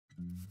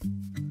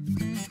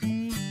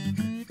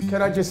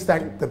Can I just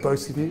thank the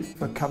both of you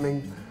for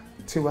coming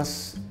to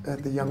us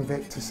at the Young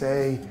Vic to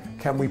say,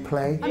 can we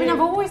play? I mean, I've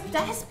always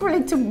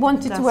desperately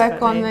wanted to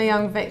work on the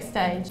Young Vic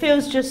stage. It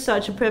feels just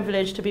such a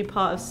privilege to be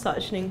part of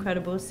such an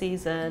incredible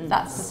season.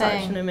 That's the such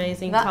thing. an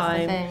amazing That's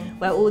time the thing.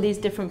 where all these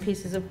different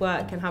pieces of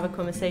work can have a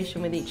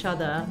conversation with each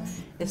other.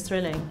 It's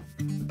thrilling.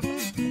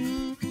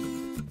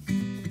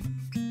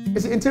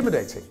 Is it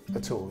intimidating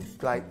at all,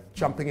 like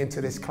jumping into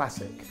this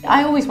classic?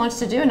 I always wanted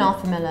to do an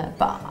Arthur Miller,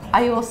 but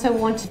I also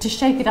wanted to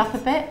shake it up a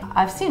bit.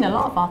 I've seen a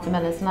lot of Arthur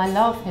Millers and I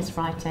love his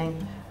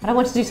writing, but I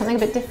wanted to do something a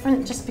bit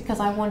different just because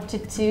I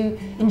wanted to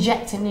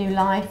inject a new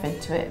life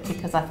into it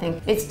because I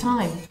think it's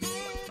time.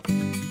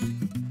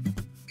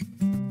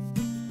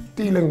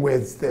 Dealing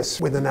with this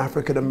with an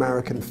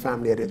African-American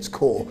family at its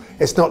core,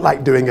 it's not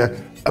like doing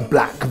a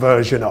black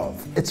version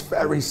of. It's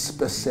very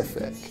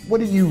specific.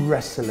 What are you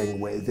wrestling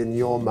with in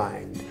your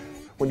mind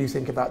when you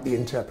think about the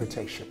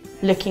interpretation?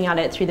 Looking at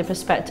it through the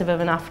perspective of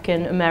an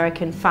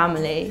African-American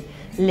family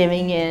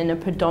living in a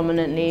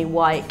predominantly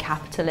white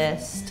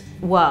capitalist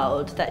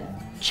world that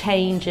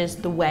changes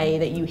the way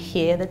that you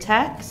hear the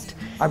text.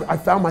 I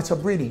found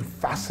myself really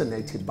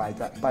fascinated by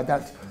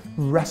that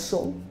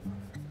wrestle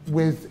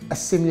with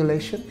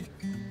assimilation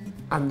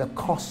and the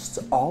costs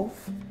of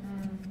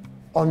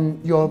on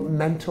your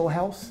mental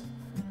health,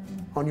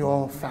 on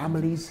your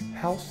family's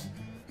health,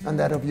 and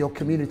that of your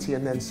community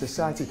and then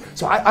society.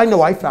 So I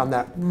know I found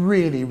that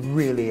really,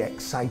 really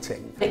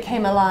exciting. It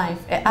came alive,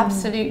 it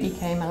absolutely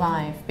came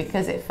alive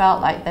because it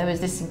felt like there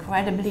was this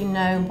incredibly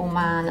noble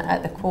man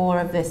at the core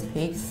of this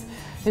piece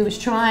who was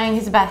trying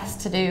his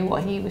best to do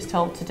what he was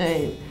told to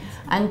do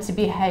and to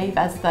behave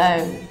as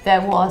though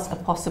there was a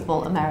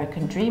possible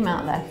American dream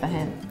out there for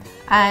him.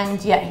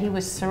 And yet he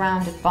was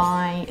surrounded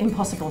by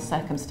impossible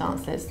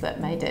circumstances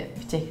that made it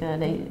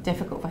particularly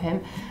difficult for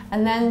him.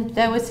 And then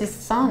there was his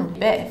son,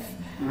 Biff,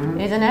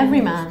 who's an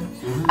everyman.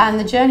 And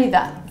the journey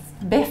that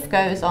Biff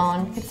goes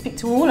on could speak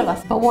to all of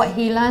us. But what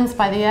he learns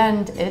by the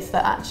end is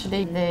that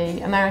actually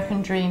the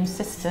American dream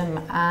system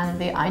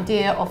and the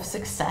idea of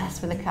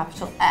success with a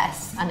capital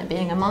S and it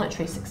being a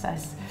monetary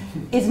success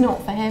is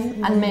not for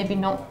him and maybe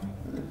not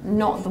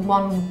the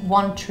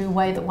one true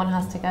way that one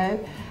has to go,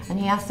 and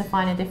he has to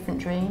find a different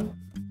dream.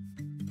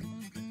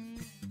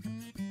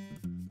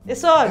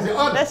 It's on. Is it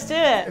on? Let's do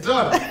it. It's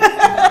on.